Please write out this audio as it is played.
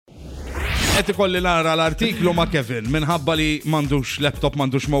qed ikolli nara l-artiklu ma' Kevin minħabba li m'għandux laptop,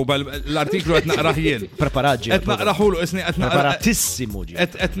 m'għandux mobile, l-artiklu qed naqrah jien. Preparaġġi. Qed naqraħulu isni qed naqra. Preparatissimo ġi.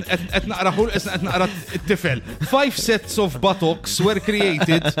 Qed naqraħulu isni qed naqra t-tifel. 5 sets of buttocks were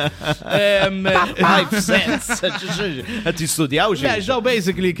created. 5 cents. Qed jistudjaw xi. Yeah,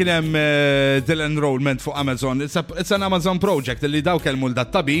 basically kien hemm dil-enrollment fuq Amazon. It's an Amazon project li daw kelmu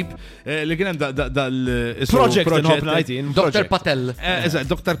l-tabib li kien hemm Project. Dr. Patel.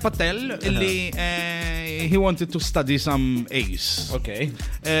 Dr. Patel illi he wanted to study some A's. Okay.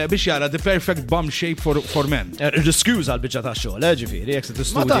 Biex jara the perfect bum shape for men. Skuża l-biċċa ta' xogħol, ġifieri, jekk se Ma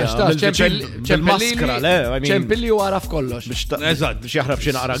tistudja. ċempellili le, ċempilli u għaraf kollox. Eżatt. Biex jaħrab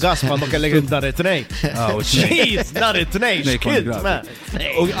xi naqra gas ma kellek nhar it-tnejn. Jeez, nhar it-tnejn, x'kien ma.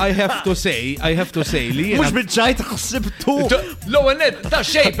 I have to say li Mhux biċċajt ħsibtu. L-ewwel net ta'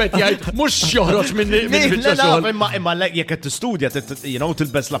 xejpet jgħid mhux joħroġ minn biċċa xogħol. Imma jekk qed tistudja,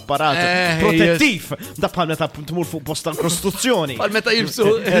 tilbes l-apparat protettiv. Da bħal meta tmur fuq posta kostruzzjoni. Bħal meta jibsu.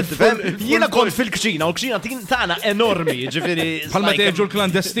 Jiena kont fil-kċina u l-kċina tagħna enormi, ġifieri. bħal meta jiġu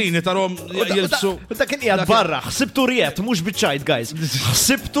l-klandestini tarhom jilbsu. Da kien qiegħed barra, ħsibtu riet, mhux biċċajt, guys.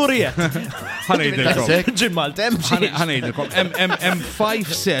 Ħsibtu riet. Ħanejdilkom. Ġimalt hemm. Ħanejdilkom. Hemm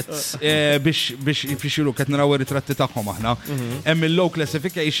 5 sets biex jfixxilu qed naraw ir-ritratti tagħhom aħna. Hemm il-low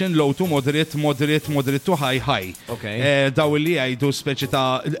classification, low to moderate, moderate to high. Daw li jgħidu speċi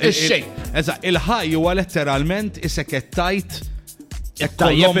ta' Ix-xejn. Eżatt, il-high huwa letteralment isek tajt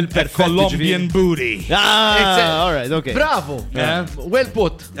Colombian booty. All right, okay. Bravo. Well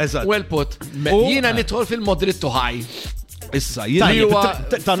put. Eżatt. Well put. Jiena nidħol fil-moderate to high. Issa, Li huwa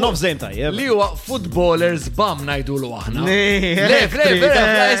ta' nof żejn tajjeb. Li huwa footballers bam ngħidulu aħna. Le,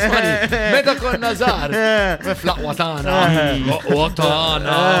 ismani. Meta konna żgħar. Flaqwa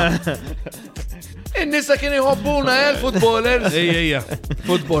tagħna. In-nisa kien iħobbuna l-footballers. Ejja.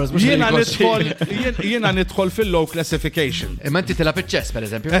 Footballers mhux Jiena nidħol fil-low classification. Imma inti tilab iċ-ċess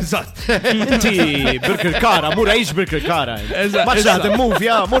pereżempju. Eżatt. Inti Birker Kara, mur għajx Birker Kara. Ma xaħdem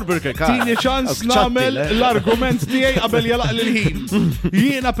movja, mur Birker Kara. Tini ċans nagħmel l-argument tiegħi qabel jalaq lil-ħin.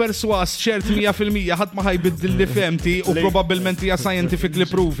 Jiena perswas ċert 100% ħadd ma ħajbiddil li femti u probabbilment hija scientifically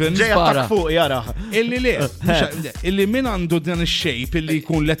proven. Ġejja fuq jara. Illi min għandu dan ix-shape illi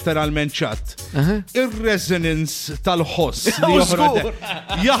jkun letteralment ċatt. Ir-resonance tal-ħoss li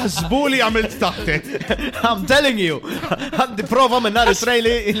joħroġ jaħsbu li għamilt taħtek. I'm telling you. Għandi prova minn nar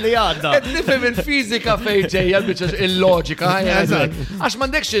Israeli li għadda. Qed nifhem il-fiżika fejn ġejja il-loġika. Għax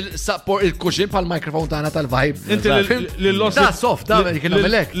m'għandekx il-kuxin bħal-microphone tagħna tal-vibe. Inti lill-los. Da soft, da kien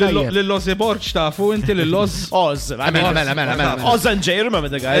nagħmelek. Lill-los iborċ tafu, inti lill-los. Oz. Oz and Jay, remember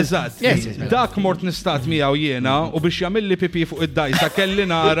the guy? Eżatt. Dak mort nistat miegħu jiena u biex jagħmilli pipi fuq id-dajsa kelli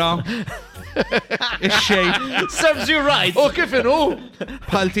nara ix-xejn. Serves you right. U kif inhu?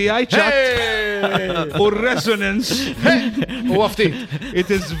 Bħal tiegħi ċatt. U r-resonance. U ftit.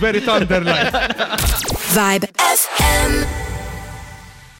 It is very thunderlike. Vibe FM.